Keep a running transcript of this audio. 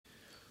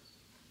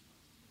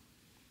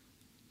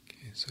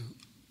So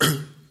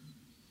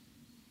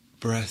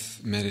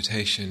breath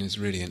meditation is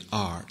really an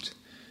art.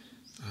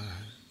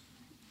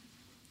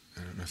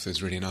 I don't know if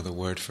there's really another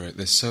word for it.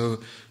 There's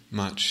so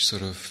much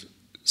sort of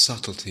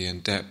subtlety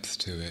and depth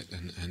to it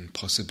and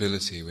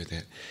possibility with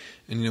it.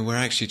 And we're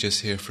actually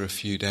just here for a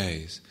few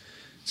days.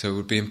 So it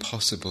would be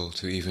impossible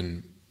to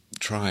even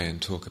try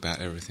and talk about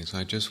everything. So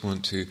I just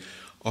want to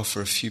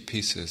offer a few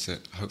pieces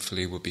that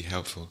hopefully will be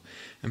helpful.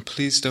 And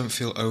please don't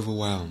feel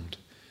overwhelmed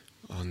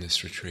on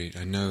this retreat.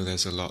 I know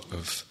there's a lot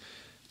of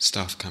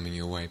stuff coming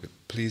your way, but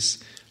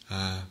please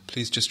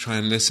just try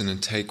and listen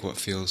and take what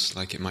feels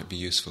like it might be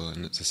useful.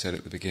 And as I said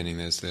at the beginning,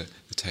 there's the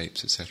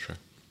tapes, etc.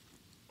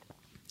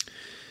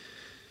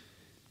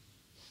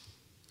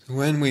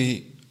 When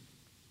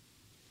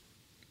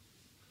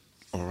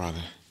or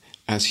rather,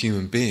 as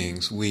human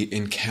beings, we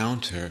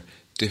encounter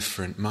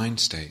different mind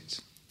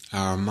states.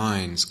 Our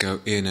minds go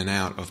in and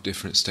out of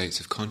different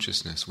states of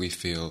consciousness. We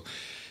feel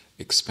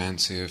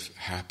expansive,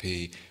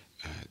 happy,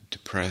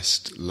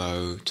 depressed,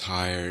 low,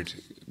 tired,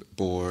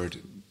 bored,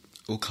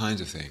 all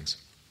kinds of things.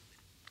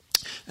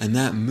 And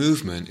that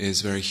movement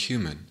is very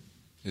human.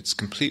 It's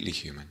completely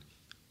human.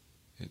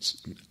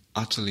 It's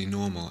utterly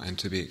normal and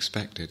to be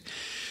expected.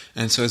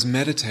 And so as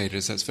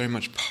meditators, that's very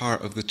much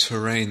part of the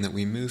terrain that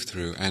we move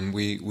through, and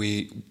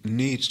we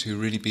need to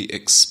really be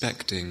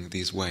expecting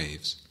these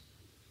waves.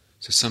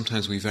 So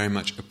sometimes we very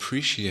much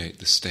appreciate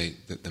the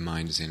state that the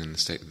mind is in and the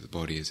state that the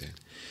body is in.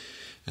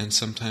 And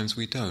sometimes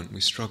we don't,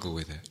 we struggle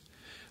with it.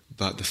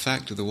 But the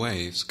fact of the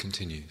waves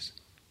continues,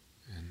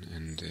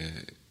 and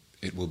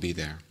it will be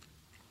there.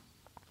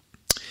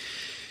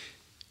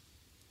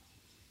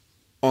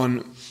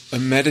 On a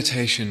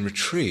meditation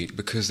retreat,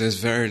 because there's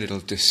very little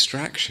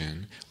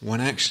distraction,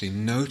 one actually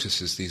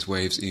notices these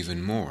waves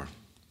even more.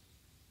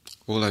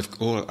 All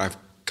I've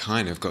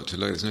kind of got to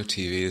look. There's no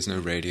TV, there's no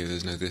radio,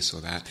 there's no this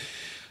or that.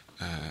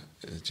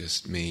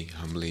 Just me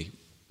humbly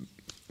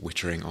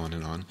wittering on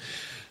and on.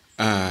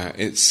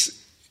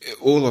 It's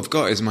all I've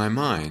got is my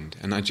mind,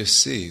 and I just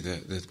see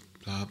the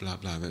blah blah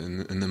blah,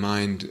 and the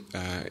mind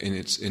in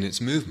its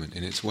movement,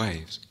 in its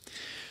waves.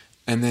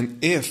 And then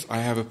if I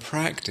have a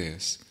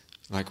practice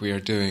like we are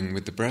doing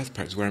with the breath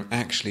practice, where I'm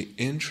actually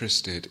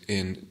interested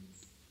in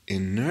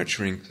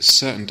nurturing a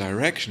certain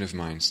direction of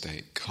mind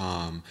state,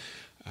 calm,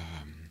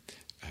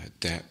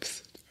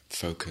 depth,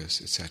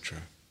 focus,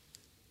 etc.,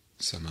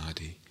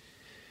 samadhi,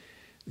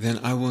 then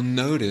I will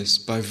notice,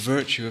 by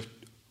virtue of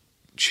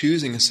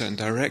choosing a certain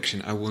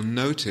direction, I will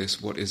notice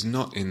what is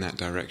not in that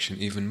direction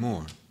even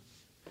more.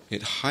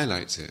 It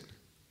highlights it.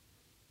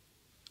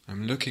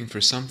 I'm looking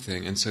for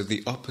something, and so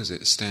the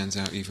opposite stands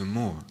out even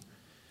more.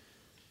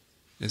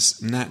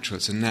 It's natural.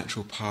 It's a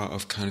natural part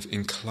of kind of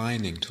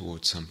inclining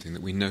towards something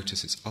that we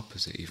notice its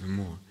opposite even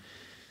more.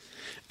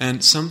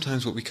 And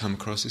sometimes what we come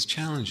across is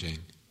challenging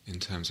in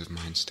terms of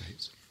mind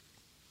states.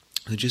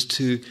 So just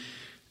to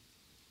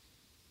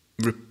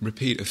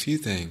repeat a few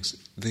things,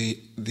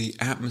 the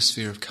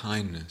atmosphere of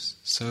kindness,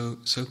 so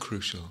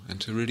crucial, and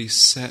to really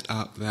set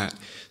up that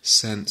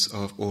sense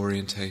of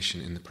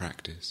orientation in the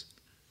practice.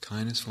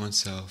 Kindness for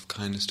oneself,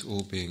 kindness to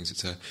all beings.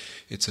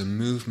 It's a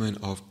movement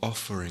of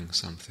offering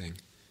something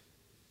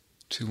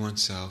to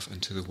oneself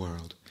and to the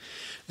world.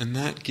 And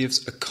that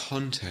gives a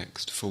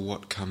context for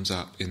what comes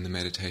up in the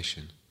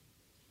meditation.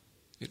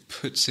 It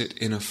puts it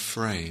in a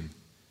frame.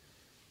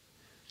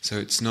 So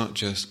it's not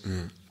just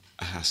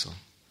a hassle.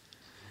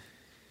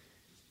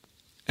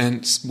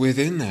 And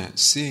within that,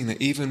 seeing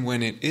that even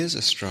when it is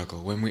a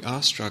struggle, when we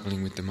are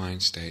struggling with the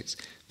mind states,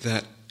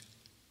 that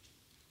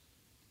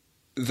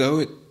though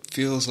it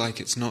feels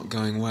like it's not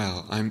going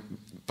well,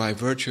 by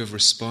virtue of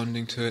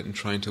responding to it and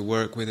trying to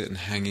work with it and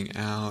hanging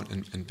out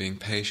and being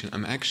patient,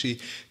 I'm actually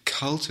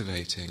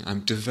cultivating,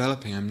 I'm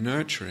developing, I'm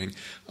nurturing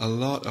a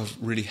lot of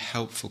really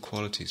helpful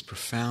qualities,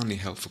 profoundly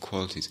helpful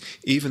qualities,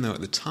 even though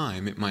at the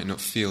time it might not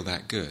feel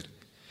that good.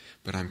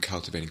 But I'm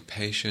cultivating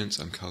patience,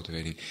 I'm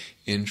cultivating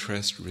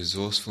interest,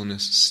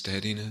 resourcefulness,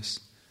 steadiness,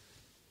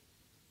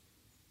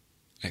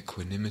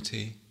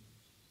 equanimity,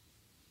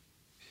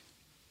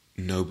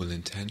 noble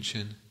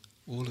intention,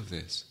 all of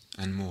this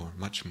and more,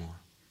 much more.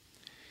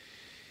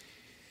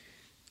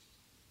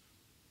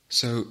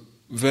 So,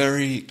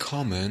 very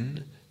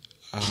common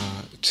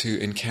to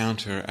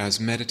encounter as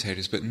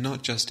meditators, but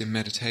not just in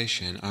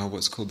meditation, are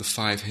what's called the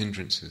 5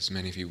 hindrances.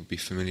 Many of you would be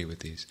familiar with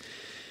these.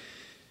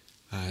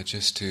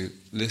 Just to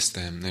list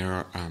them, there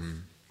are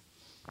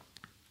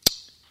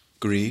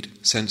greed,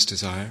 sense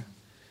desire,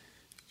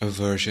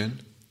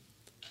 aversion,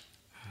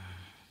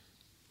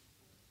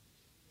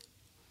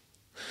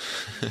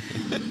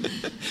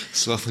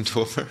 sloth and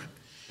torpor,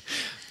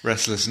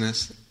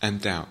 restlessness,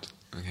 and doubt.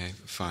 Okay,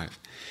 5.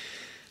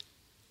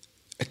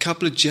 A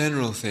couple of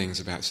general things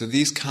about, so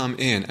these come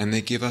in and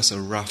they give us a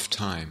rough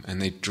time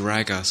and they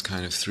drag us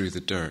kind of through the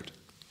dirt.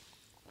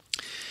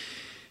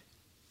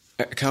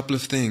 A couple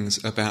of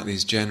things about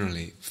these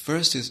generally.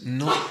 First is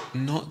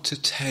not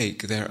to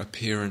take their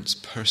appearance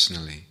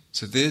personally.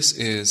 So this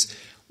is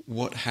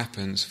what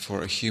happens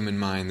for a human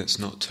mind that's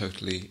not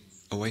totally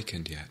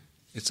awakened yet.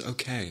 It's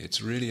okay, it's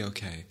really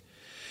okay.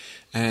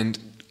 And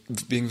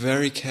being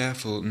very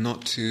careful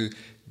not to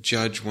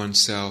judge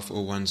oneself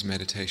or one's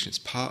meditation. It's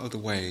part of the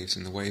waves,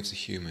 and the waves are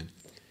human.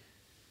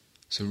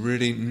 So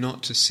really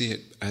not to see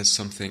it as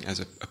something, as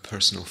a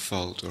personal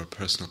fault or a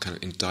personal kind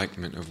of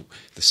indictment of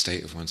the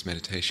state of one's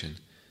meditation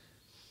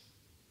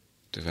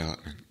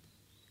development.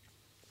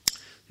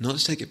 Not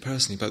to take it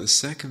personally, but the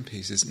second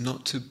piece is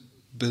not to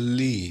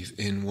believe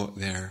in what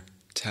they're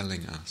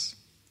telling us.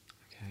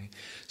 Okay?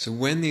 So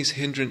when these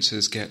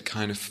hindrances get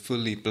kind of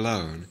fully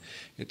blown,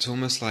 it's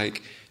almost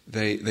like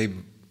they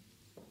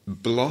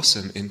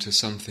blossom into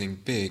something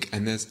big,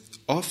 and there's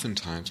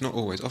oftentimes, not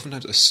always,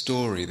 oftentimes a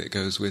story that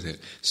goes with it,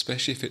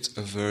 especially if it's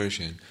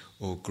aversion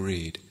or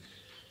greed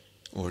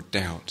or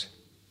doubt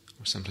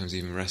or sometimes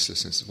even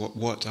restlessness.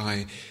 What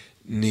I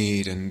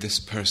need, and this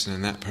person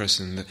and that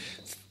person,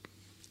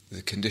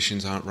 the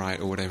conditions aren't right,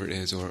 or whatever it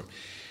is, or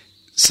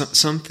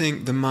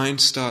something, the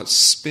mind starts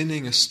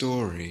spinning a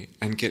story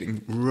and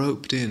getting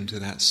roped into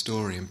that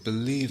story and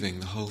believing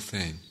the whole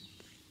thing.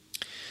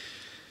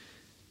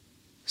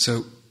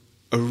 So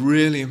a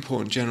really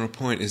important general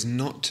point is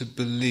not to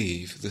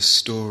believe the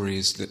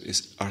stories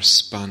that are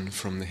spun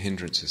from the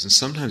hindrances. And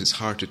sometimes it's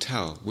hard to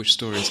tell which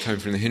story is coming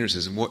from the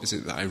hindrances and what is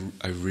it that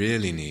I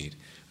really need.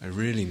 I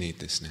really need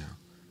this now.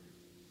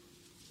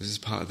 This is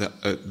part of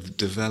the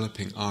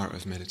developing art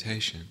of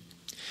meditation.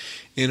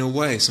 In a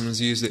way,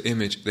 someone's used the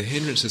image, the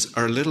hindrances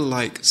are a little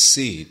like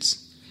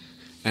seeds.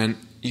 And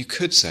you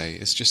could say,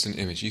 it's just an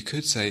image, you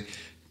could say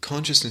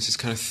consciousness is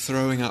kind of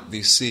throwing up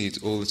these seeds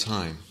all the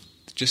time.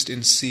 Just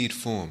in seed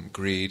form,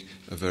 greed,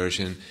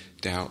 aversion,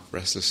 doubt,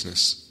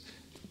 restlessness,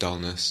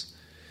 dullness.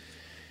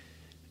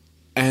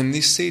 And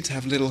these seeds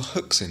have little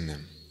hooks in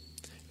them.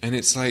 And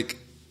it's like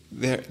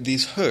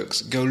these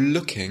hooks go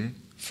looking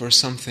for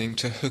something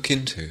to hook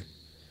into.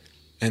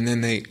 And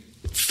then they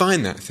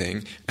find that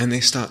thing and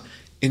they start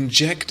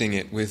injecting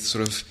it with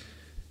sort of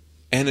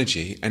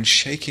energy and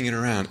shaking it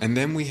around. And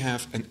then we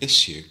have an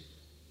issue.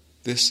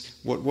 This,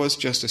 what was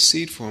just a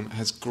seed form,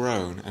 has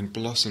grown and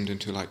blossomed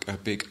into like a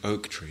big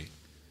oak tree.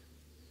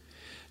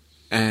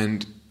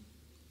 And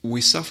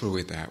we suffer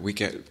with that. We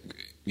get,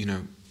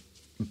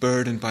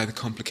 burdened by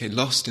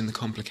lost in the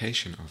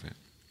complication of it.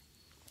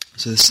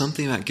 So there's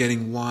something about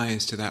getting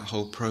wise to that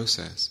whole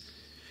process.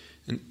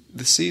 And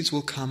the seeds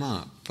will come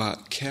up,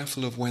 but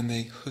careful of when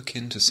they hook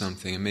into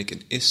something and make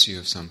an issue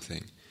of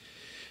something.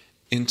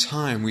 In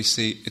time we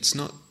see it's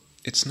not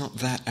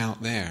that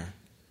out there.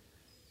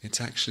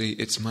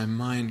 It's my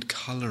mind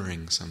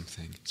colouring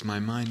something. It's my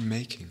mind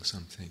making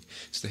something.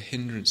 It's the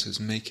hindrances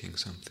making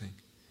something.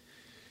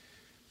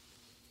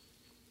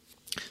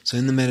 So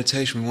in the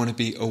meditation we want to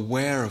be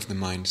aware of the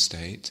mind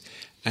state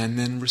and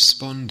then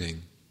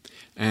responding.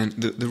 And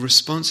the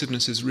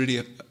responsiveness is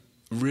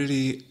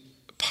really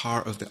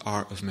part of the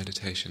art of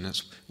meditation.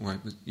 That's why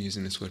I'm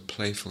using this word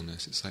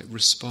playfulness. It's like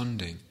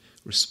responding.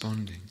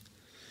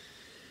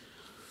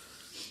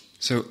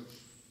 So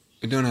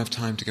we don't have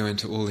time to go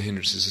into all the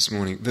hindrances this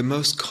morning. The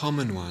most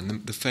common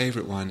one, the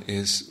favourite one,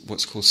 is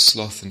what's called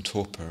sloth and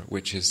torpor,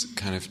 which is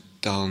kind of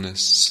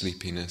dullness,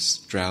 sleepiness,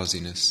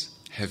 drowsiness,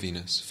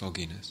 heaviness,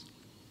 fogginess.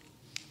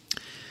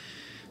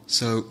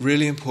 So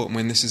really important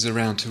when this is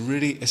around to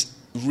really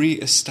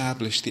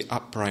re-establish the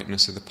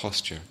uprightness of the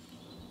posture.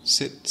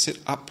 Sit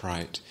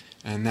upright,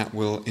 and that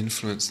will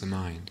influence the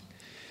mind.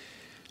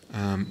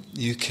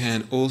 You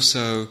can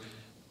also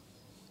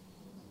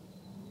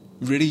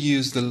really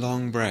use the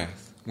long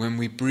breath. When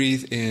we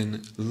breathe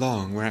in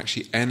long, we're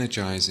actually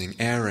energizing,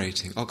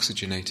 aerating,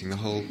 oxygenating the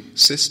whole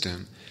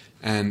system,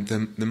 and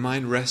the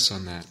mind rests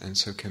on that, and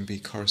so can be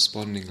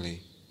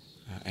correspondingly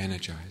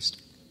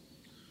energized.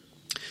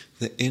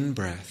 The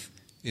in-breath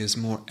is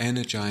more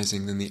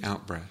energizing than the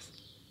out-breath.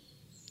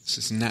 This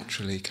is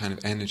naturally kind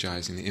of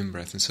energizing the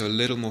in-breath, and so a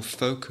little more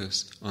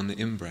focus on the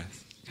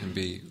in-breath can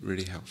be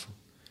really helpful.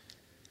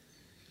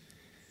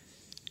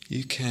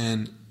 You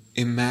can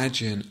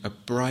imagine a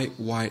bright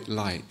white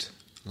light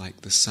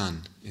like the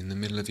sun in the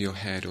middle of your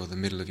head or the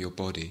middle of your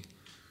body,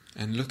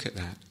 and look at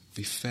that,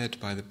 be fed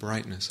by the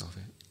brightness of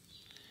it.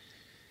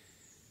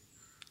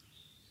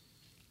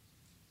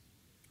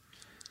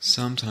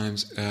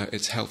 Sometimes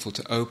it's helpful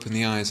to open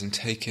the eyes and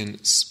take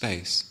in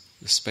space,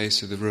 the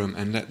space of the room,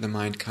 and let the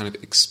mind kind of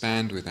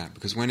expand with that,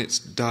 because when it's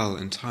dull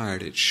and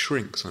tired, it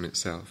shrinks on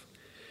itself.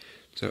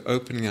 So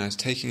opening the eyes,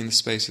 taking in the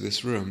space of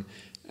this room,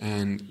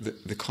 and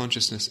the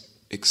consciousness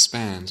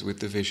expands with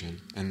the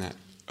vision, and that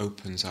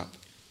opens up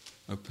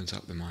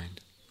the mind.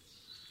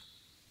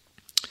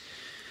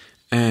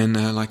 And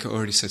like I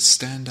already said,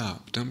 stand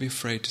up. Don't be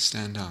afraid to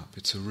stand up.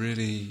 It's a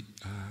really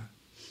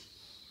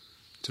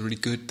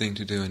good thing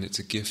to do, and it's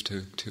a gift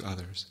to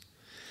others.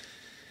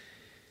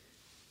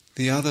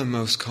 The other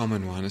most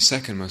common one, the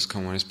second most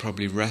common one, is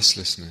probably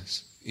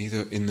restlessness,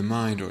 either in the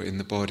mind or in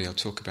the body. I'll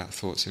talk about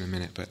thoughts in a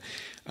minute, but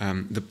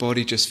the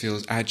body just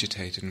feels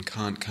agitated and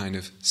can't kind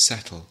of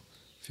settle,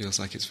 feels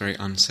like it's very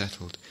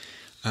unsettled.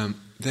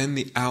 Then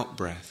the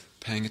out-breath,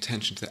 paying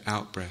attention to the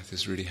out-breath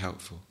is really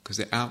helpful, because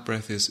the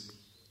out-breath is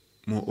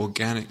more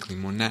organically,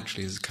 more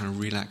naturally, there's a kind of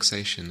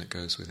relaxation that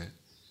goes with it.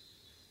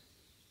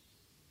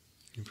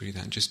 You breathe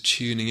out. Just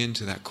tuning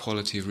into that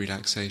quality of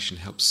relaxation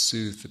helps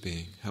soothe the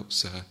being,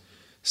 helps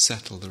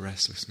settle the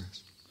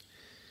restlessness.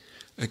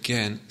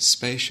 Again,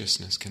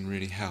 spaciousness can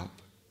really help.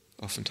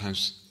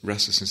 Oftentimes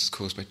restlessness is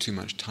caused by too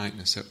much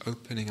tightness, so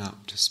opening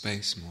up to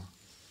space more.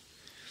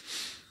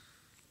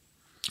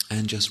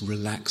 And just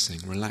relaxing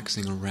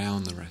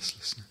around the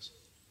restlessness.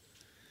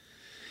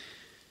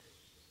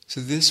 So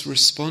this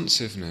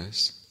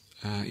responsiveness,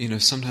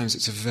 sometimes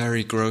it's a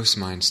very gross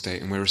mind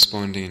state and we're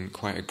responding in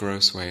quite a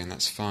gross way, and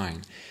that's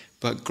fine.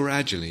 But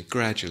gradually,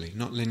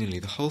 not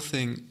linearly, the whole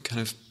thing kind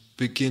of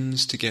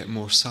begins to get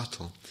more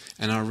subtle,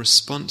 and our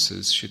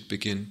responses should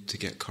begin to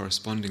get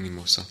correspondingly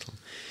more subtle.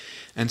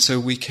 And so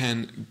we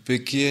can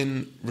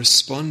begin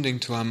responding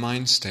to our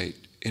mind state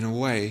in a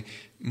way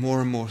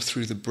more and more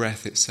through the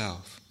breath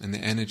itself and the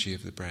energy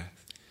of the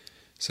breath.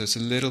 So it's a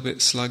little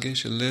bit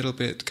sluggish, a little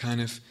bit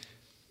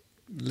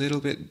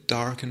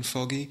dark and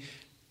foggy.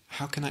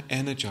 How can I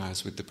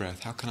energize with the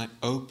breath? How can I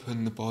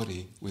open the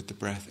body with the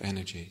breath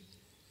energy?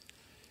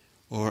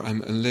 Or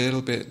I'm a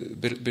little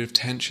bit of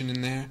tension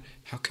in there.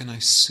 How can I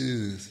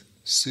soothe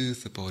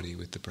the body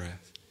with the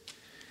breath?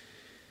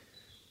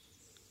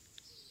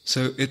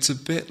 So it's a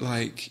bit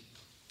like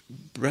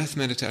breath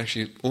meditation.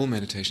 Actually, all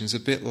meditation is a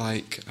bit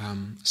like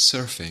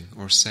surfing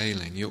or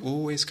sailing. You're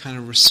always kind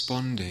of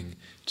responding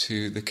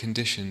to the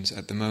conditions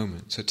at the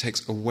moment. So it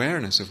takes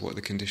awareness of what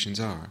the conditions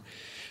are.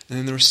 And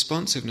then the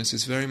responsiveness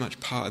is very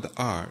much part of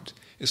the art.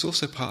 It's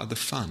also part of the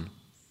fun.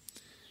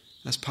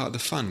 That's part of the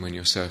fun when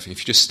you're surfing. If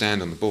you just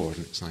stand on the board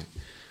and it's like,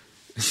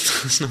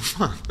 it's no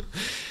fun.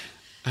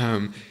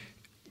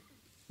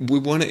 We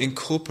want to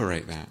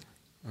incorporate that,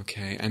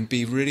 okay, and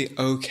be really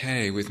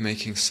okay with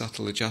making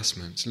subtle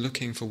adjustments,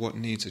 looking for what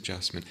needs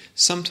adjustment.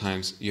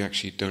 Sometimes you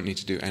actually don't need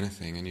to do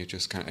anything and you're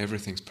just kind of,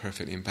 everything's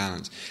perfectly in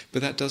balance.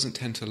 But that doesn't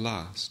tend to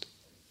last.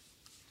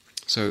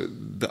 So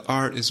the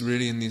art is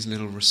really in these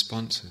little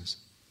responses.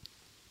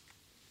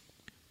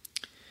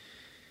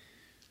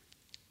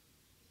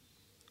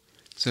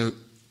 So,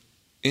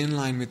 in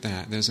line with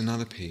that, there's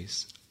another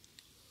piece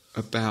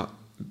about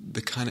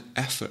the kind of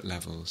effort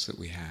levels that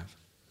we have.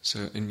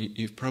 So, and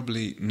you've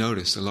probably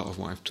noticed a lot of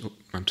what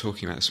I'm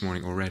talking about this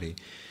morning already.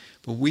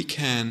 But we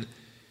can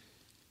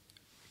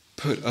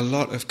put a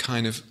lot of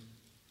kind of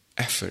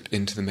effort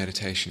into the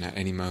meditation at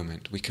any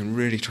moment. We can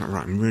really try,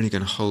 right, I'm really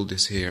going to hold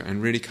this here,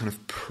 and really kind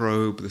of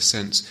probe the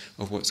sense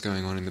of what's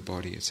going on in the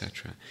body,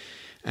 etc.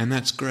 And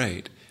that's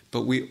great,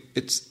 but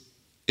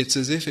it's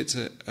as if it's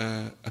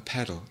a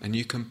pedal, and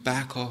you can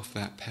back off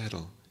that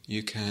pedal.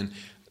 You can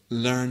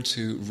learn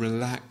to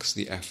relax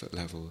the effort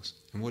levels.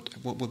 And what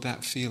will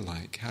that feel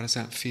like? How does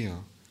that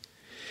feel?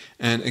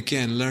 And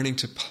again, learning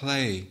to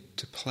play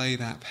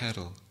that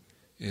pedal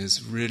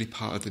is really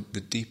part of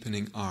the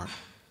deepening art.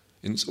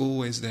 And it's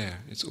always there.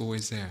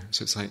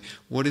 So it's like,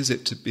 what is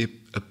it to be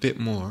a bit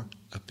more,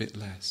 a bit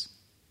less?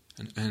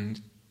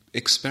 And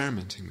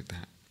experimenting with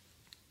that.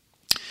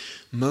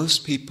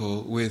 Most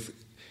people with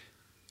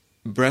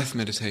breath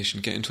meditation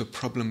get into a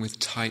problem with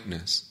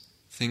tightness.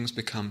 Things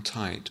become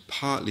tight.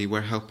 Partly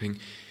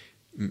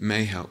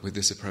may help with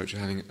this approach of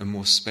having a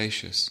more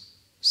spacious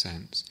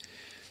sense.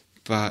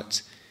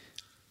 But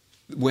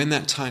when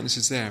that tightness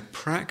is there,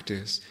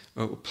 practice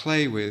or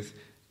play with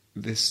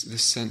this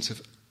sense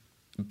of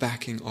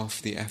backing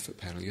off the effort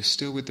pedal. You're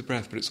still with the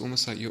breath, but it's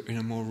almost like you're in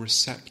a more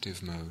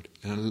receptive mode,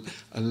 and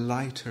a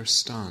lighter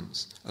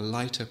stance, a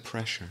lighter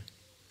pressure.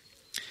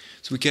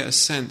 So we get a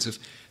sense of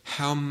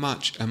how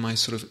much am I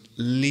sort of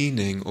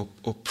leaning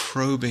or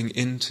probing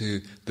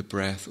into the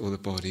breath or the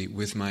body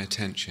with my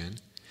attention,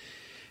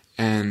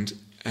 and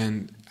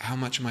how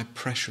much am I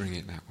pressuring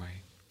it that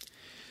way?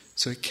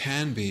 So it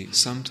can be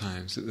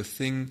sometimes that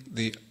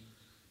the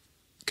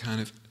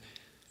kind of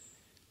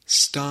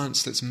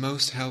stance that's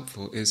most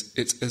helpful is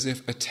it's as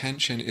if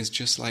attention is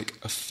just like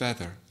a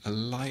feather, a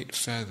light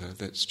feather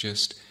that's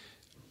just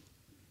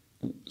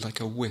like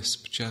a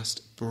wisp,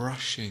 just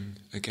brushing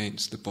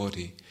against the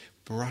body,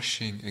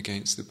 brushing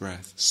against the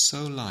breath,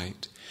 so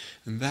light,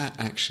 and that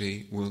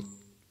actually will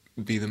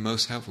be the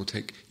most helpful,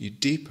 take you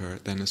deeper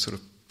than a sort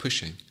of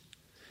pushing.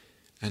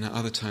 And at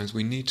other times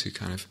we need to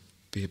kind of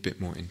be a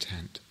bit more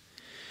intent.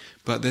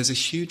 But there's a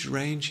huge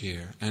range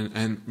here,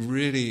 and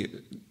really,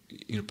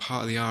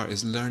 part of the art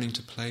is learning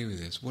to play with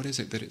this. What is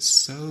it that it's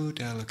so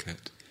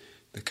delicate,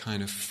 the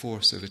kind of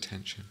force of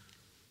attention?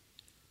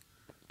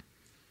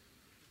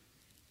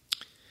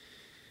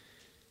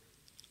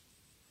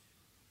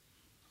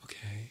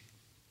 Okay,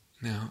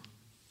 now,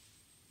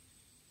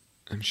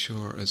 I'm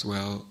sure as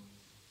well,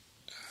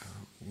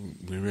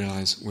 we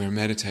realize we're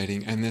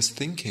meditating and there's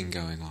thinking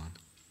going on.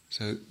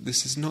 So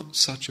this is not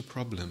such a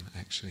problem,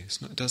 actually.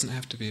 It doesn't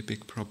have to be a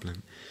big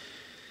problem.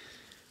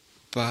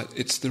 But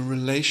it's the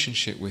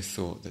relationship with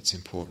thought that's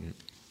important.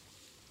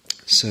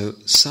 So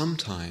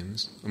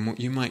sometimes, and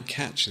you might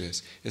catch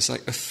this, it's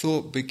like a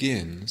thought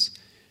begins,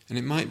 and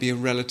it might be a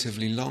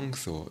relatively long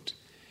thought,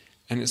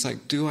 and it's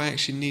like, do I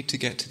actually need to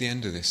get to the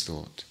end of this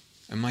thought?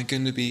 Am I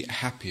going to be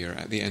happier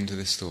at the end of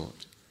this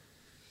thought?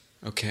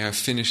 Okay, I've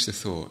finished the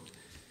thought.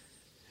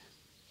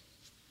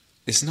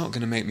 it's not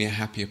going to make me a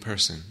happier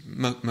person.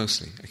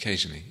 Mostly,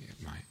 occasionally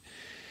it might.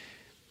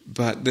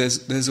 But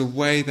there's a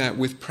way that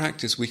with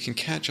practice we can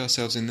catch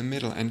ourselves in the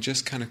middle and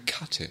just kind of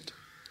cut it.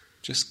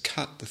 Just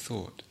cut the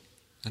thought.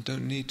 I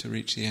don't need to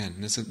reach the end.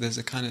 There's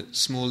a kind of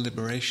small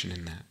liberation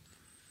in that.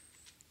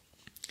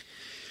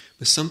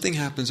 But something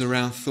happens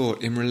around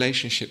thought in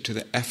relationship to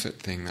the effort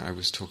thing that I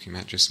was talking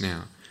about just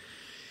now.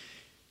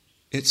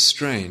 It's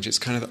strange. It's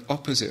kind of the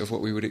opposite of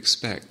what we would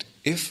expect.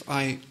 If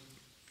I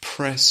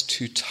press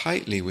too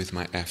tightly with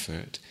my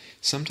effort,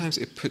 sometimes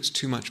it puts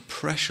too much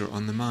pressure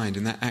on the mind,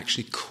 and that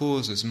actually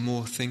causes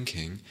more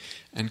thinking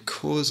and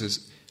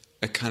causes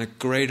a kind of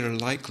greater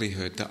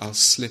likelihood that I'll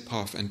slip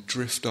off and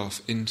drift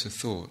off into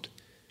thought.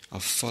 I'll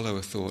follow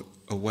a thought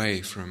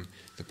away from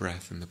the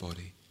breath and the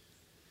body.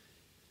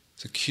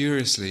 So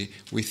curiously,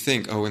 we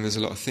think, when there's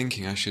a lot of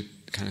thinking, I should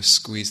kind of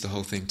squeeze the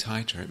whole thing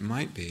tighter. It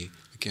might be,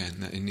 again,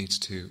 that it needs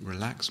to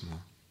relax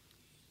more.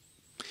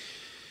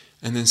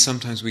 And then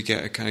sometimes we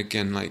get a kind of,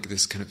 again, like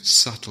this kind of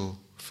subtle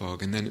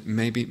fog, and then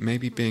maybe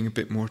being a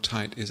bit more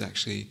tight is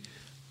actually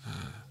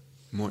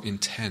more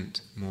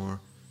intent, more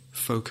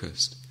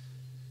focused,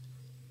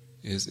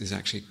 is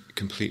actually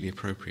completely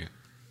appropriate.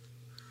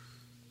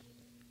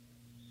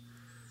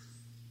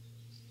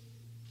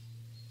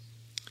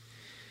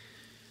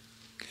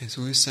 Okay,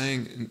 so we were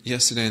saying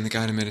yesterday in the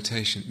guided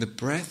meditation, the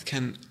breath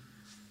can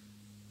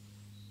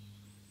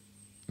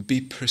be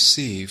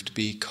perceived,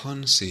 be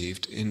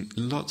conceived in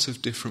lots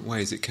of different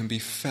ways. It can be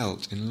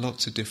felt in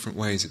lots of different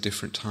ways at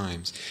different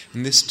times.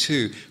 And this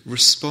too,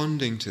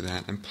 responding to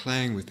that and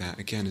playing with that,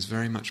 again, is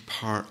very much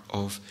part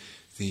of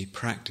the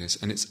practice.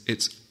 And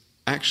it's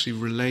actually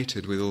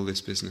related with all this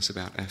business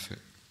about effort.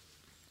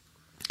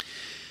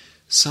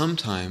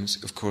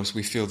 Sometimes, of course,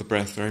 we feel the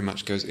breath very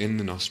much goes in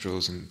the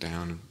nostrils and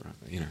down,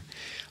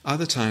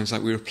 Other times,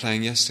 like we were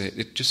playing yesterday,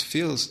 it just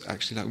feels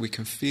actually like we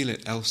can feel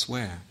it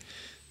elsewhere.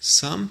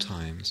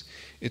 Sometimes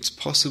it's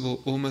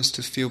possible almost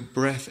to feel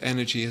breath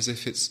energy as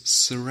if it's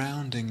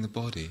surrounding the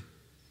body.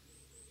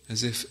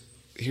 As if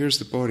here's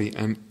the body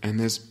and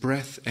there's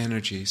breath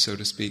energy, so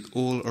to speak,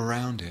 all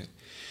around it.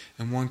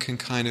 And one can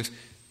kind of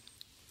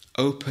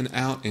open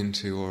out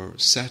into or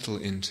settle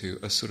into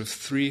a sort of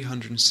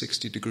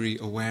 360-degree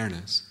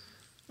awareness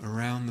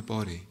around the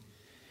body.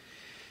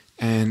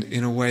 And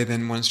in a way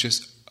then one's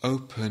just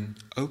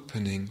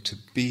opening to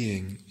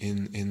being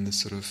in the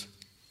sort of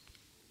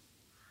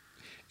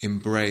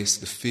embrace,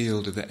 the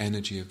field of the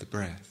energy of the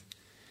breath,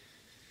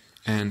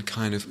 and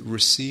kind of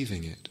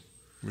receiving it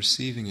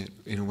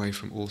in a way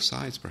from all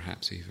sides,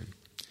 perhaps even.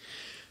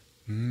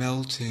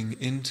 Melting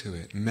into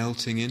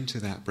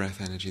that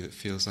breath energy that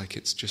feels like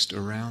it's just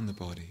around the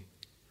body,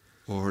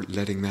 or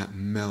letting that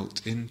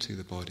melt into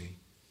the body.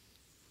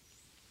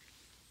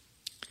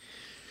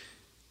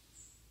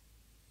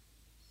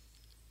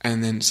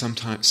 And then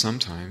sometimes,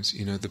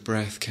 the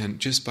breath can,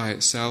 just by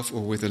itself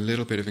or with a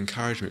little bit of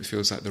encouragement, it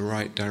feels like the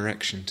right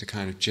direction to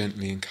kind of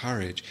gently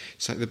encourage.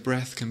 It's like the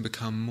breath can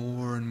become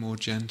more and more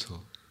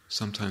gentle.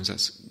 Sometimes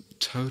that's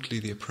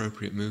totally the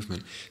appropriate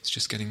movement. It's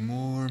just getting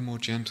more and more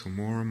gentle,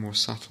 more and more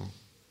subtle.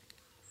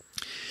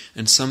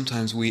 And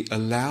sometimes we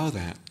allow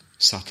that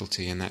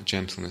subtlety and that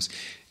gentleness,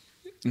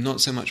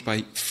 not so much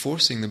by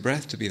forcing the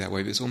breath to be that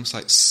way, but it's almost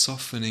like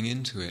softening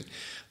into it,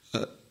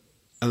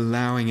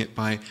 allowing it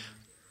by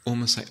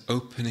almost like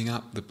opening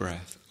up the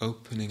breath,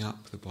 opening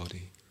up the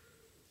body.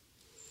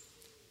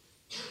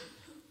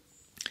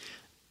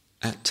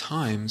 At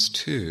times,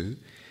 too,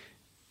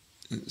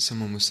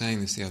 someone was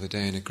saying this the other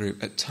day in a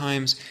group, at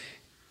times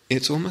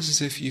it's almost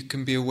as if you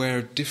can be aware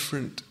of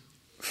different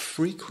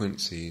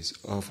frequencies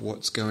of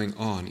what's going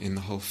on in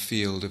the whole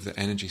field of the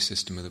energy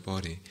system of the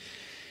body.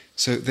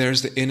 So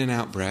there's the in and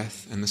out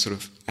breath and the sort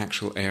of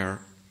actual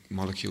air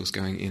molecules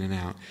going in and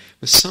out.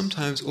 But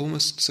sometimes,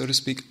 almost, so to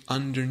speak,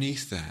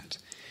 underneath that,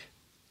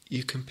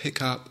 you can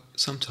pick up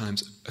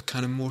sometimes a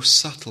kind of more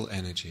subtle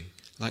energy,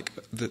 like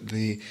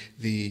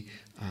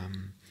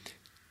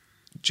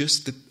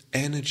just the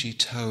energy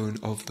tone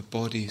of the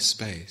body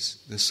space,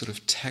 the sort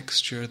of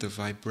texture, the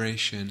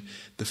vibration,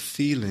 the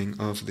feeling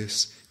of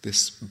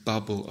this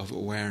bubble of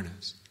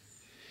awareness.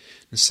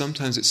 And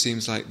sometimes it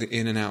seems like the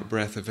in and out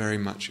breath are very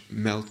much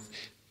melted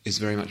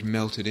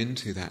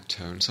into that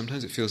tone.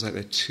 Sometimes it feels like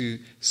they're two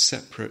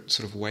separate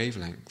sort of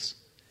wavelengths.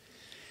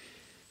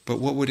 But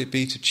what would it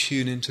be to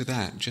tune into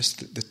that?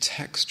 Just the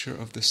texture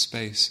of the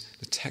space,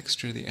 the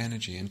texture of the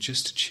energy, and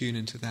just to tune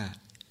into that.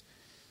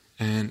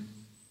 And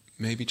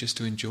maybe just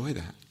to enjoy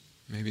that.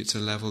 Maybe it's a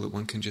level that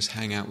one can just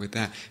hang out with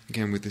that,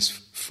 again with this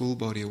full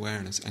body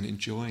awareness and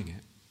enjoying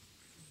it.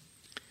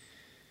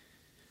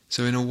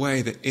 So in a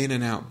way, the in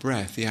and out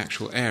breath, the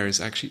actual air, is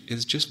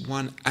just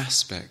one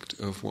aspect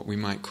of what we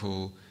might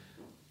call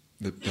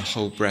the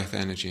whole breath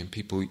energy. And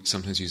people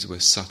sometimes use the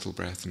word subtle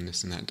breath and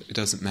this and that. It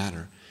doesn't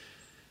matter.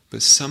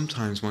 But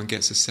sometimes one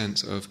gets a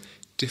sense of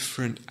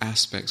different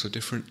aspects or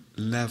different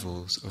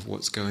levels of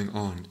what's going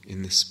on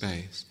in this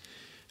space.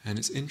 And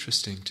it's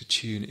interesting to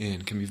tune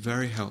in. It can be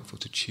very helpful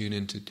to tune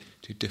into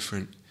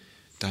different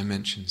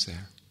dimensions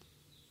there.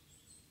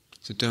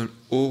 So don't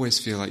always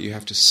feel like you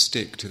have to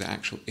stick to the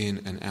actual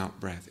in and out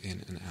breath,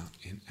 in and out,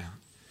 in, out.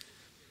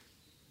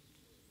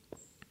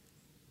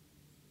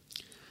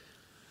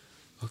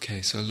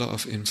 Okay, so a lot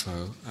of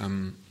info.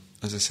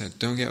 As I said,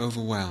 don't get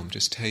overwhelmed.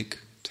 Just take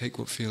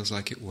what feels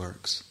like it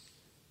works,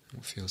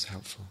 what feels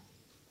helpful.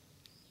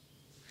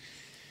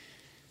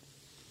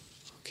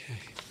 Okay.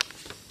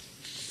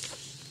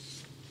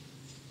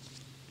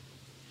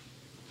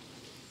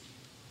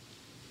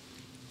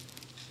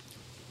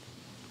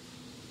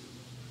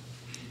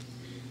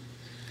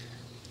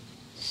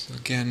 So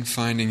again,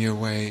 finding your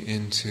way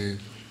into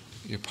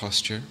your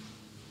posture.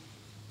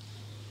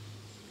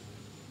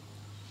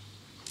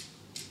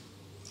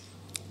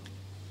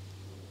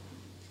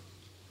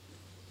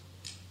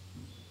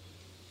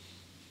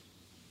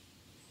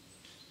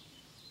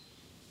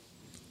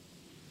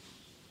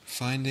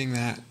 Finding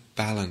that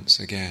balance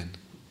again.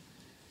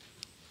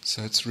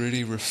 So it's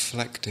really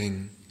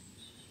reflecting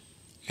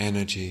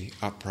energy,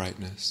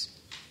 uprightness.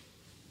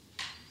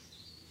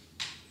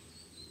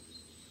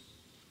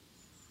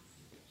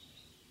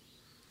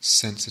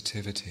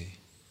 Sensitivity.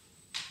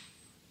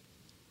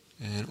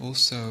 And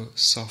also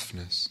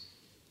softness,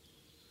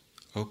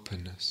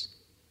 openness,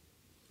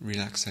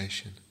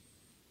 relaxation.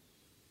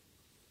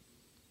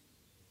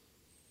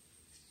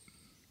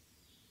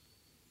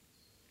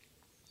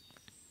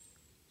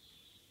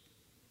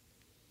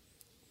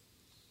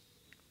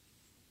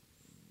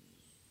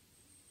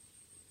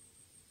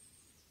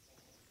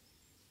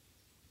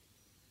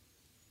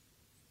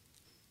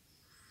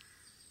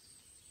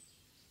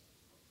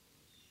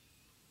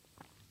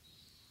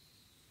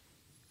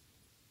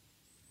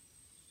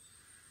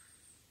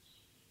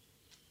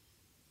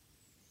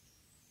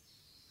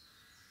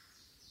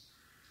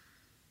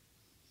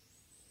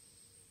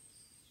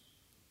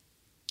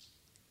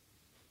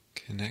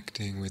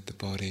 Connecting with the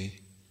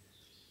body,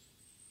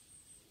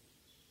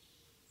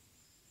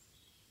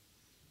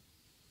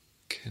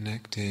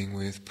 connecting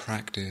with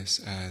practice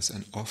as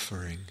an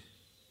offering,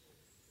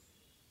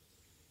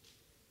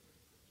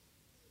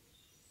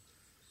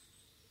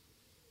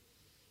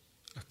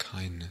 a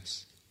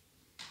kindness.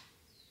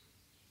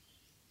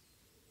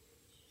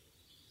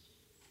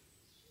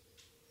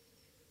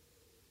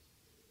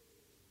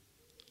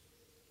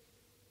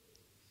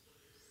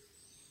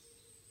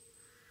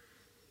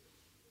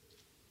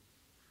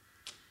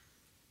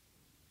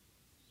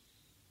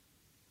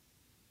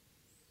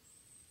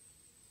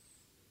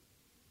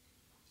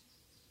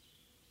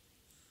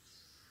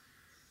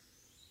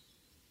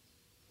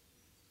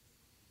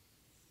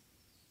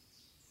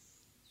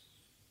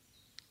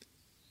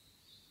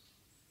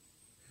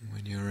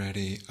 When you're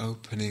ready,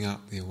 opening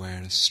up the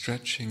awareness,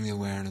 stretching the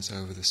awareness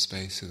over the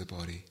space of the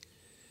body,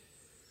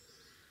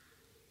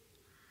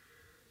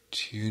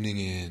 tuning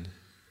in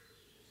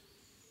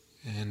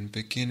and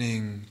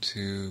beginning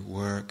to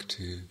work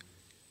to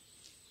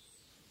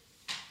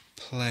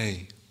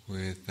play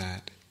with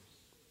that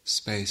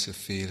space of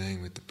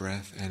feeling, with the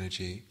breath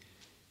energy,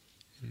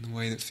 in the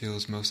way that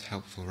feels most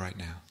helpful right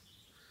now.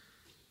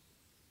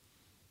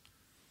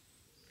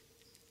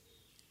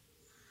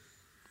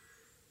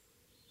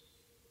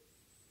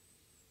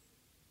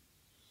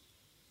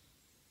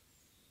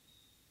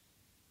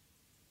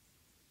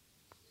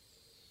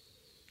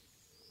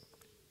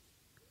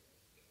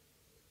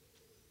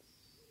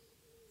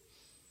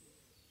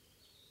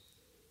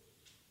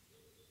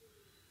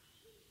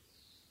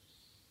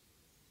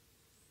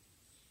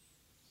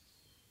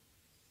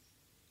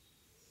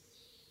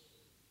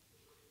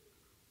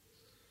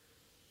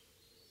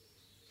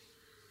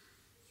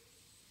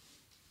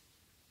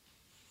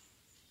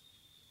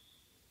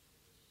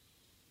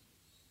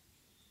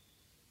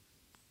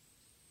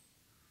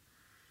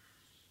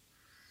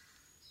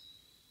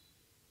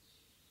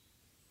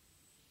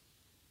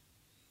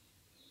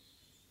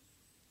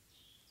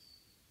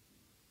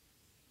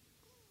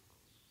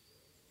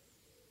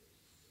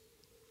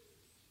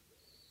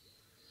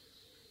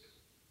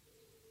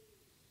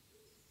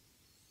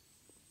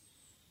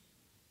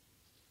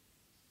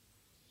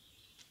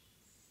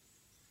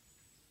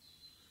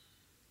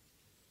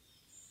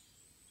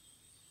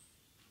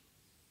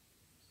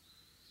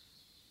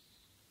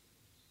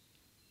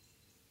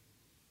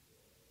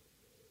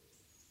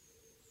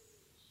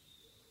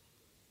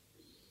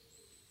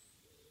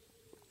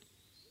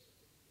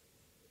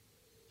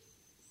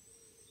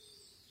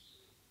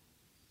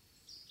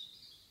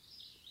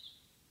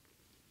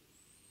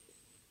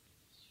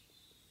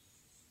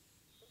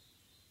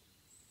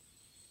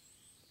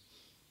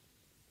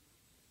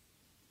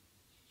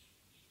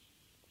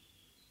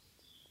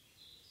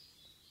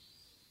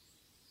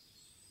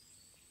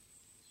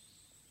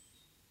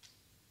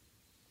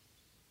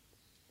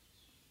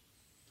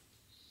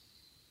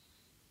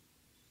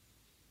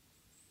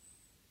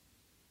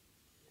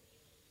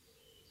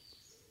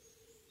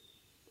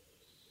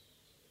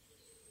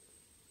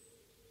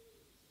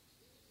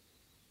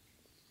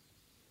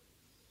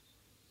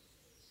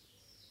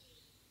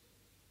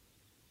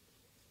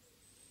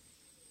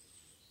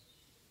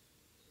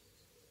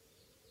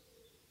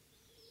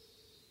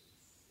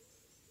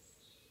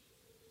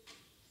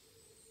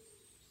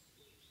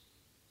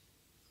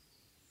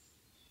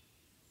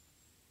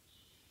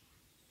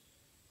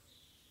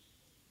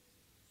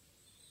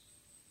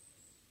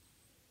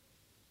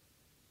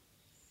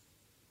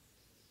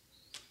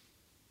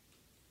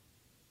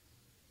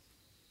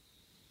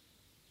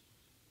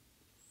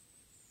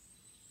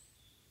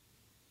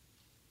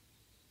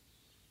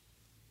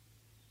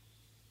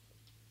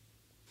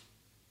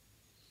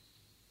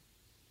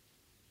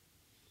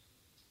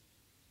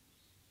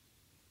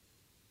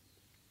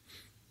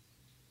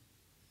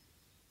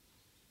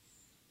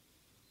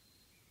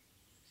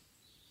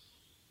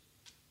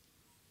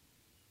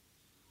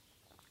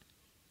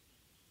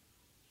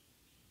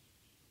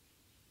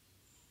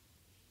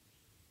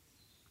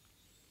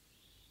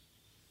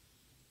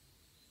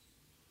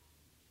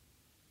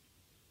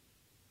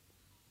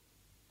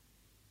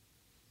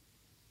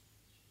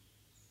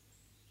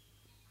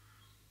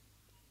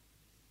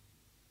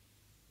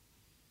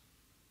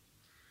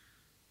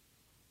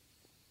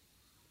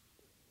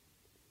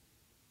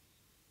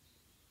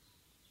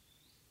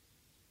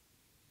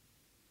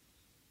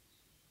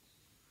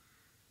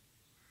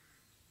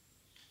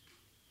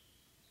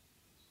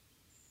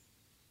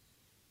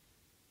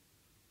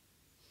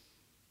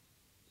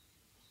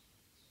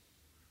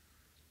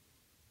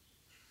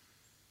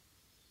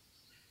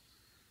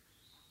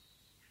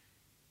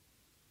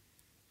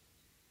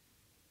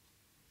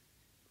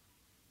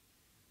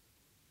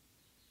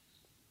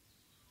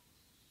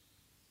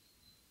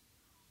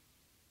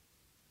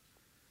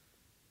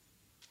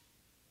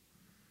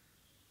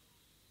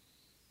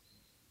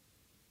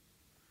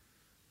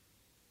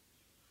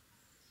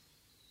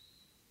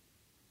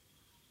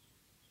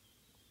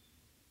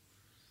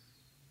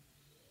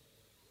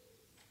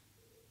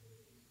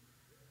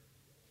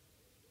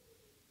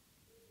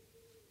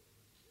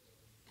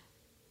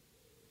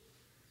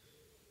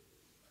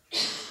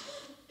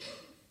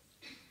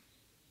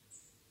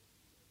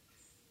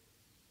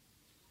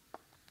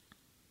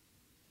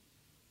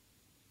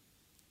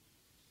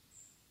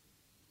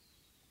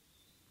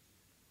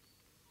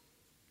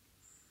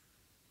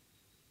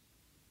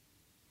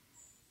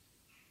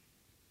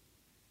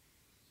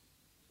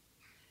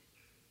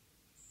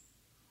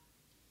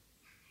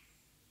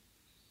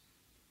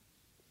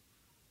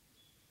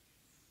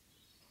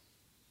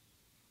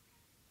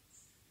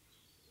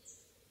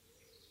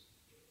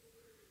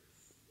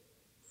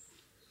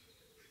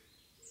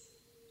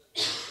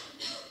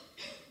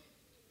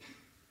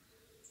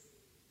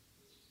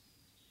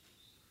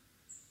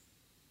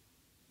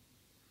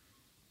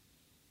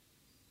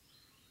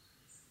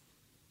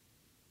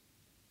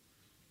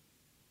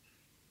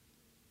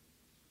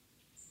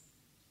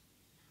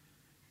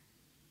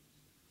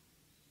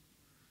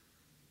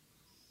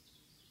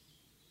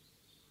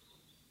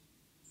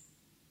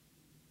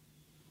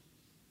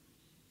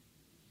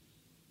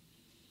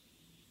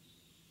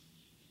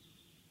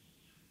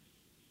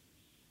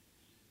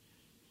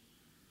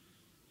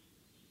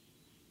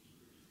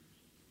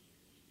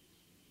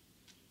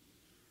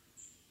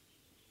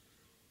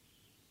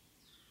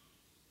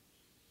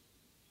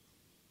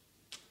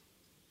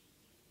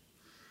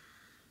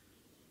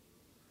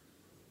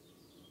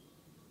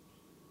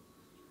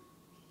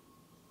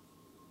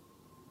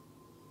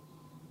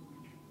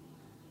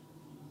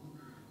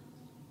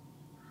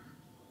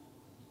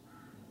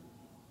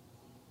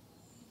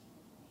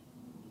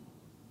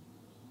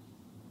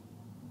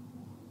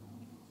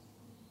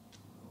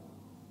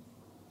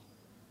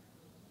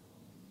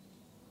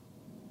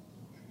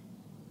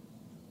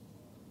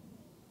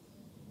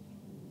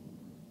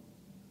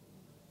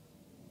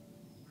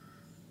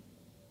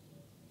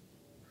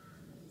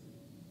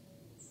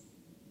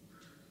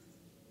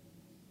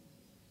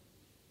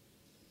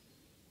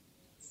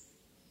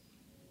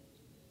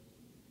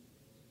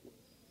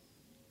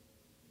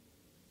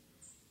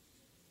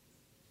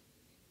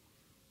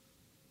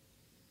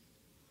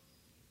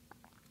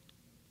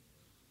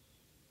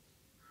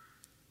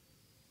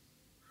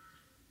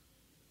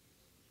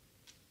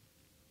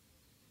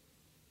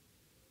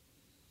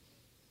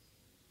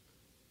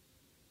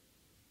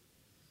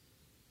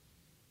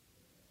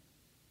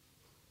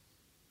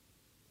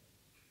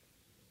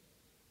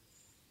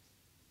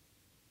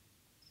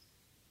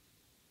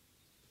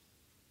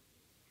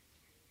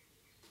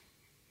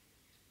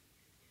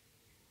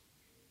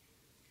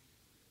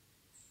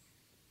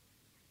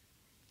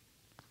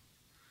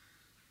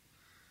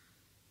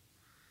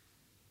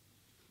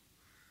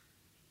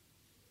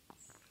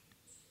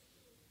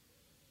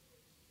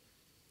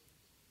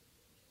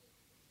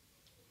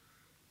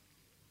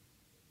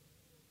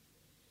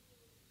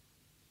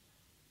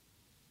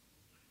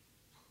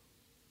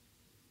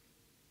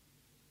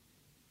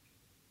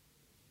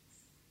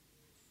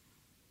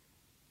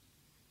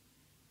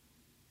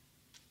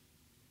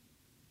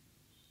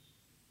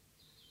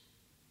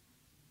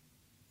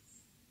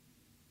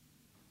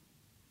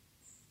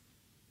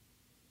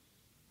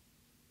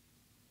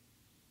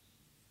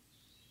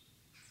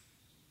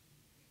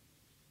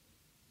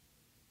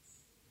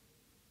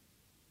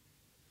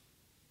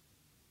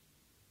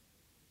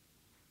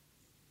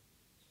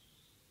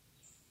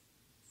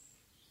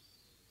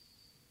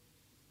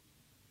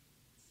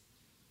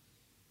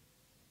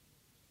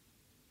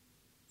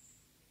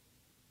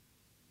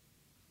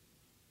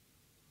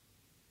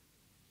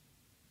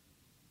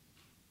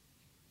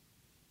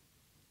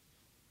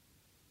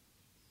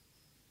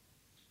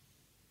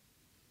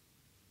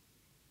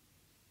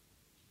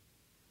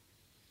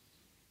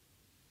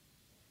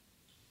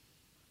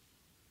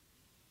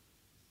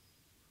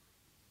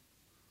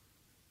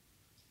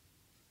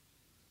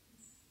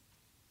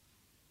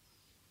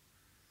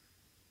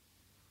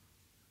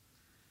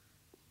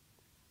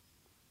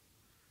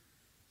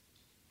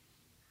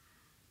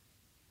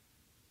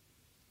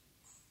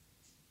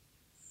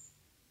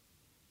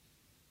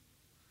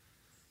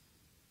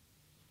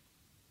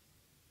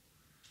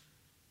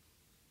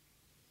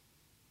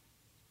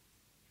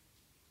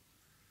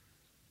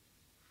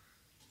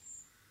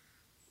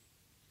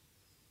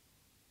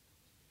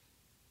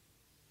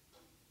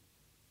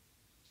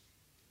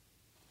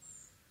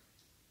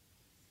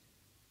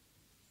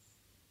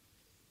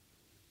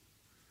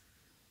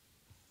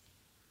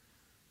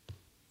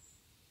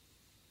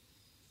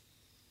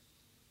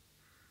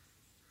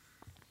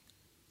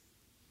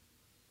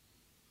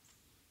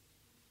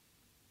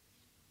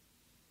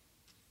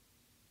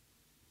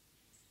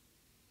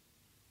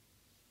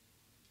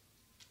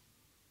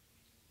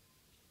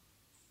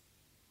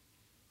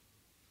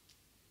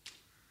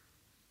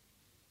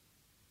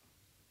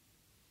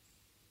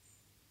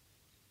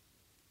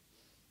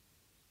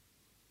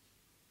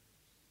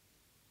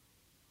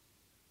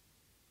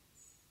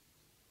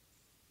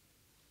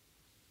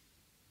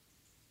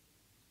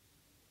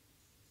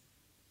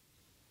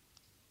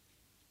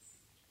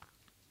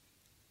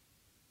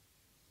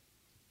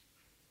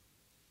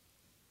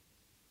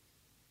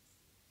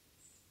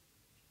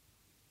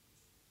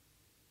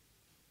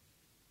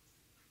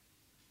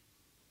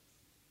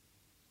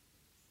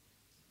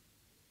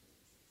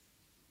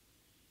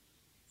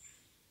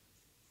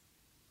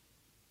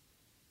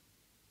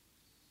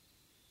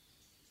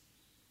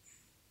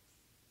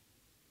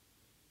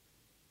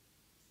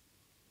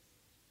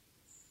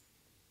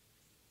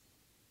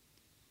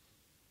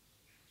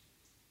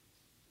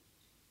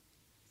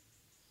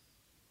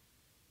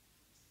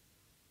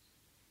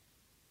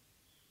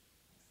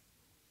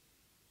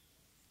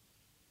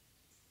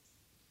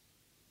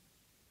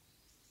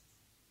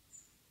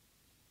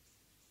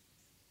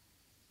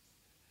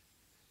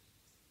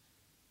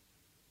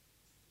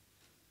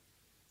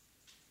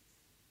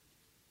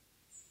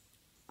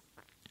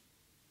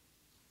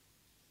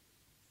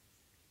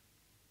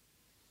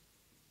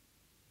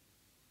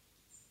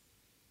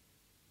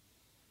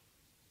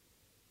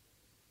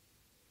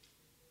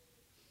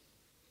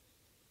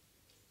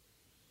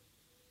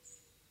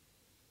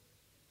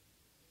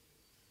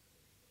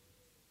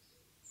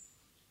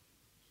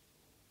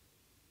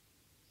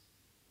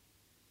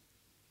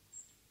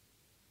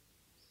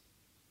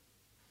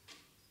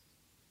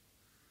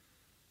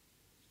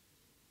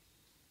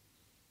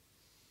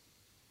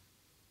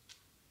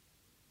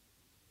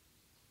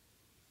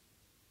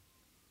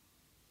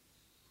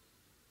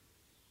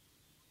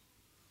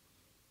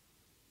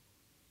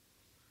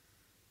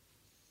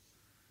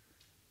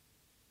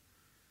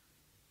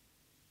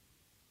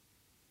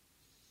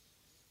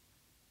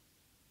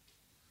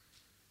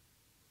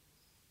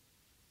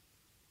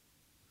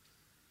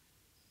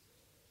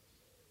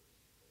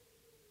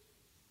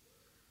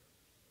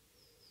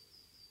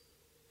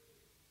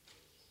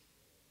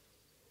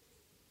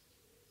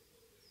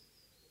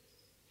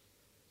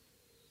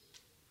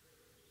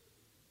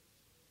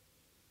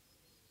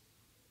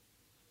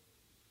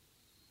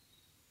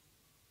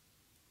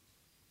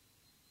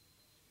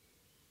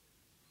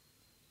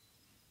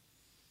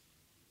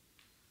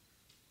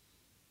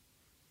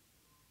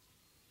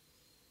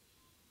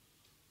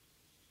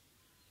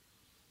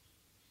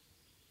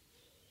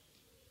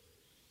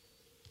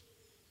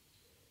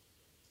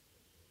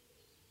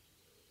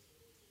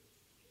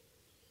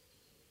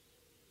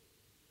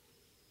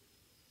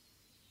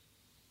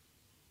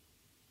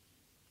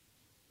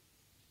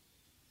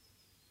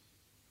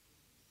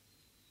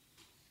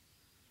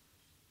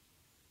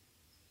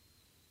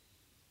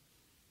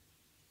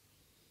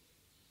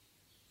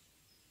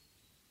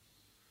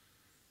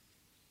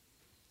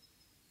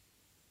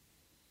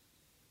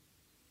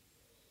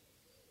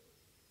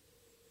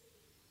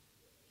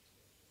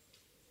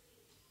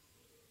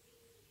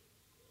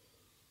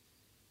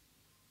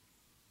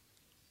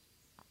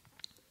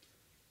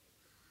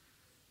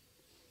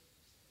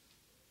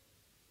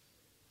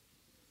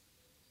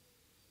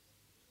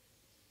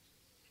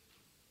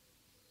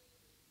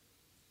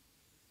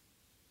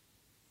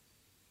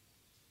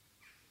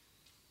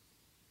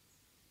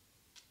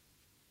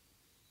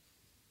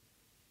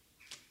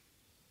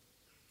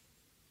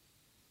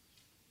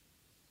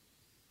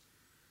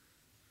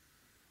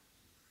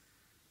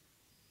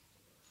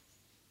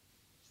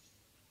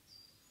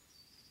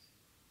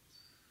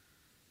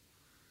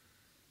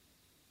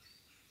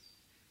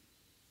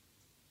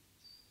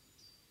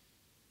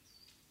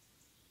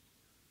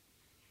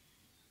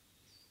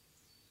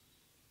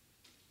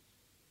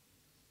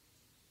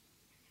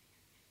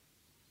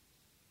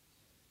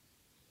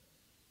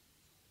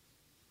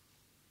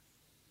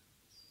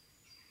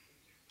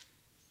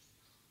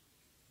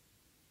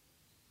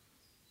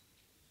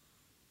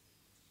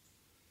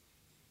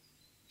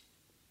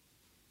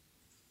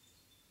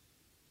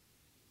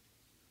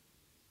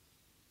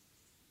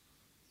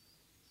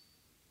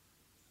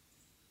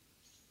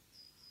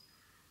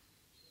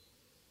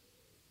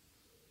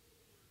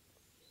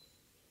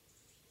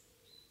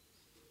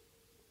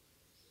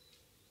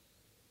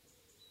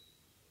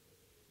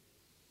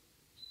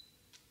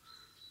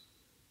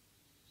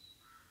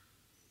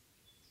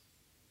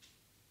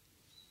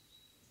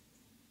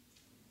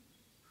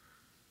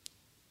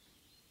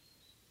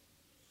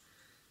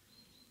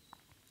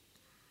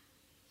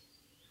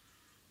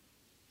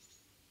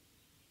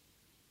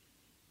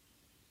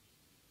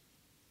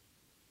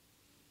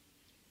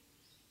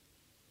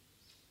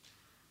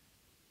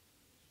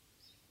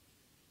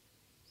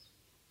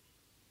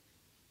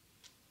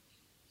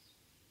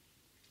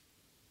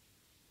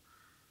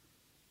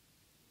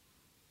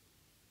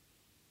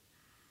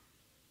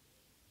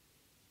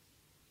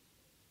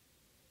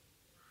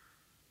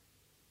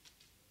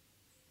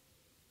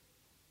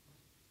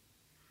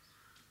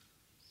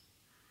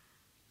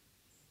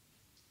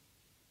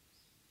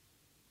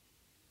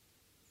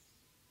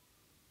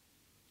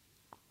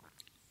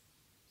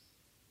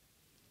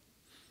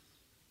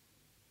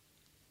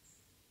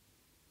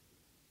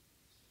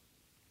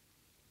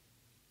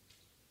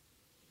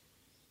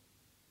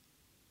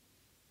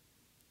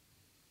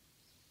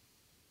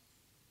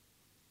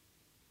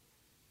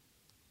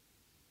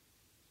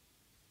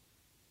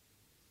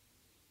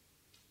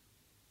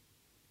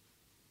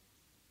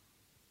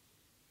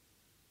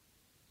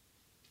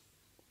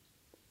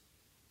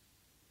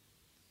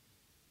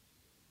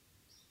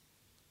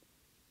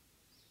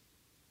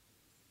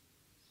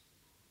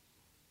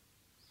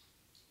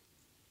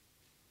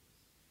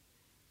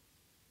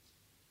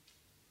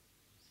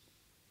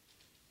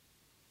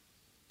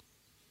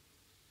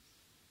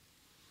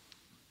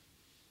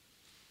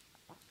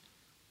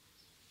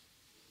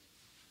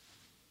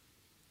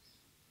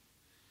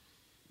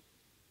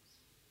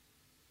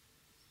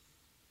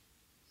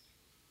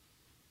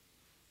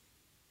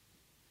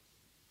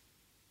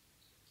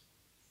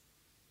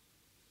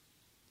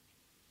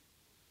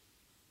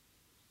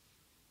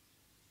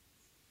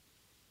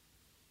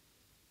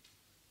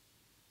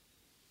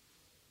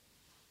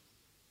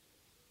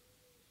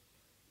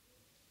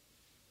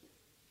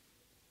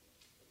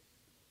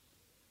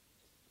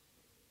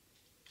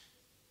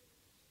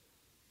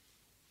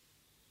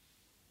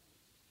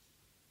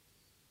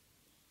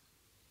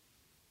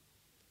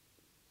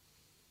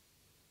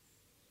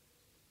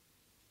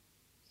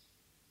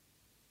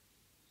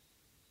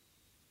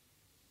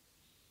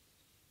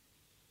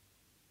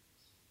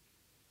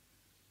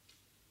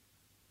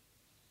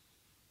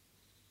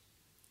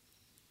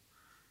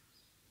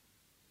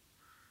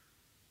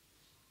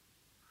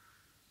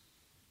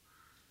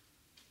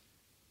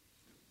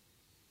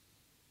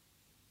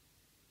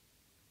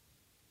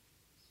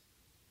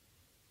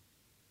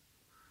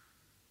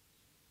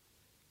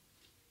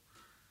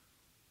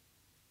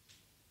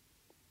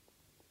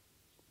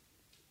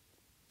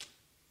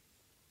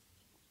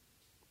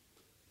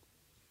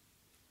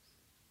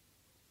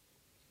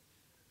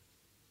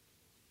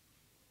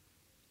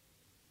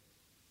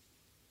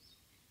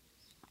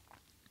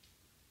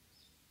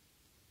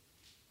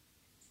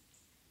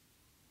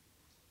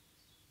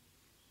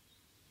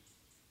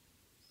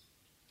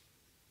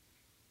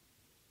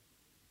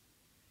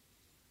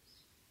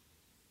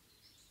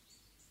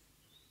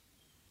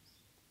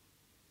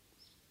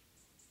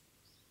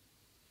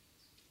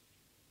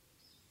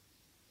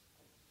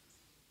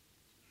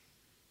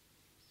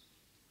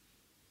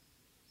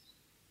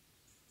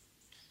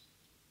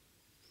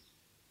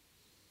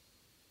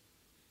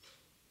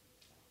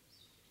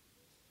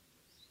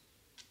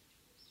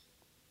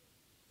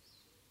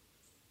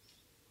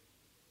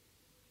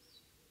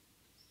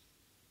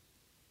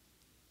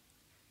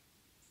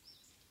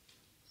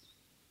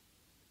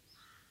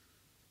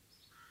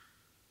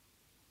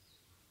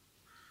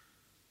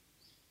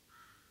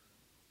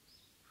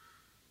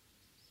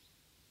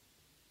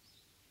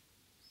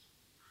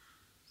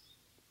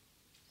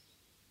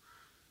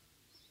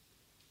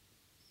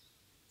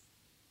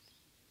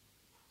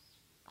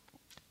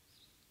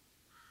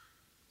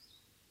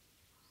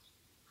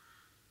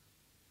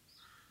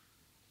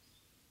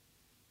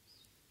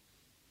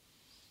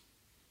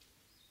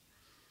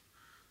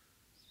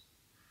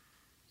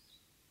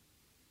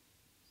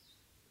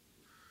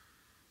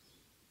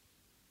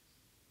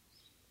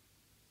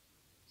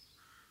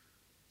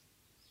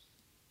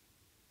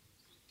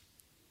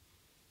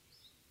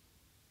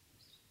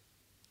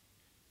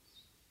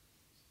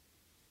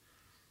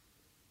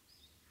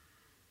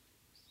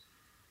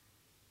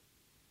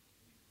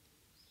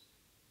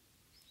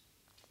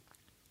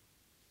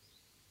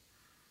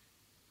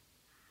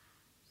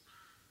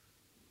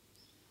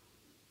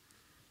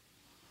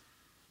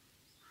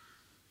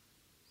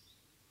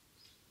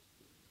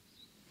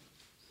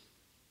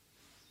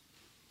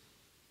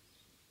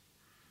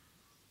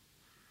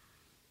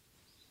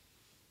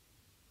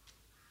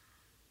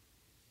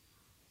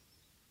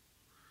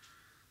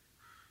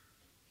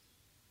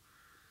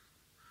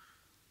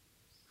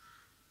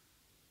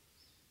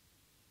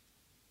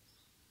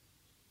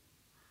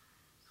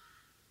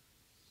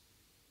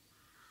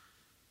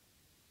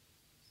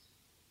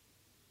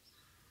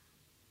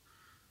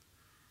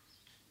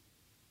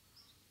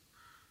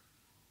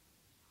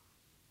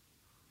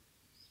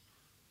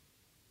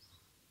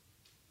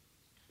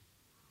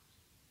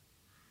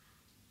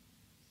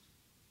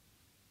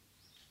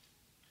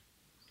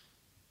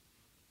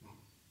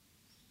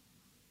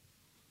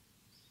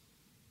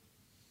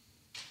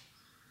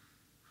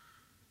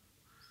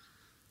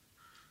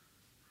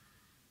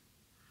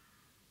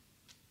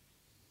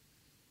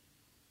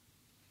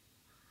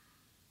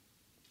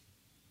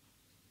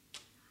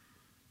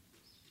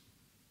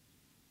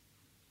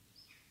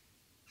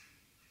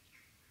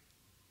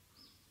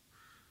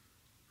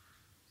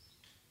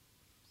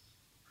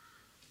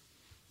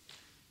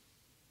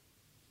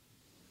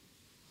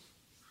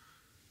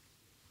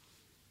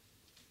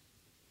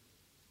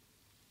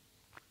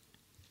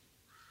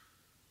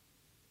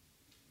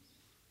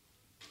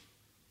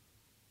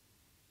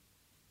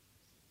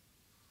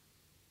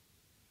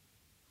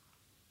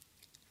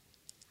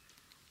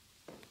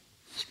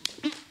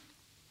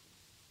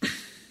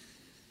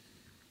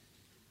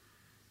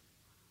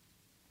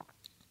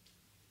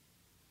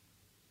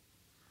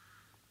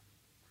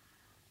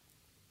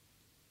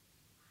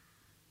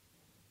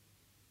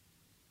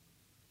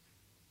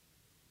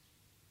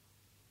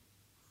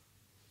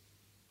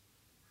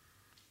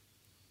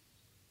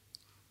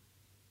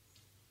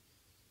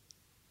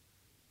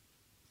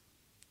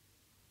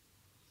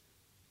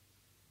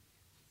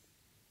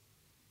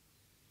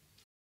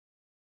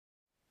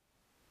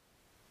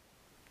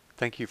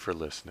 Thank you for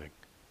listening.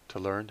 To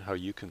learn how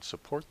you can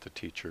support the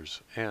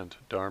teachers and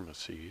Dharma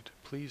Seed,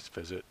 please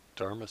visit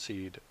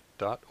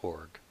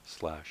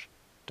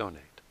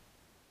dharmaseed.org/donate.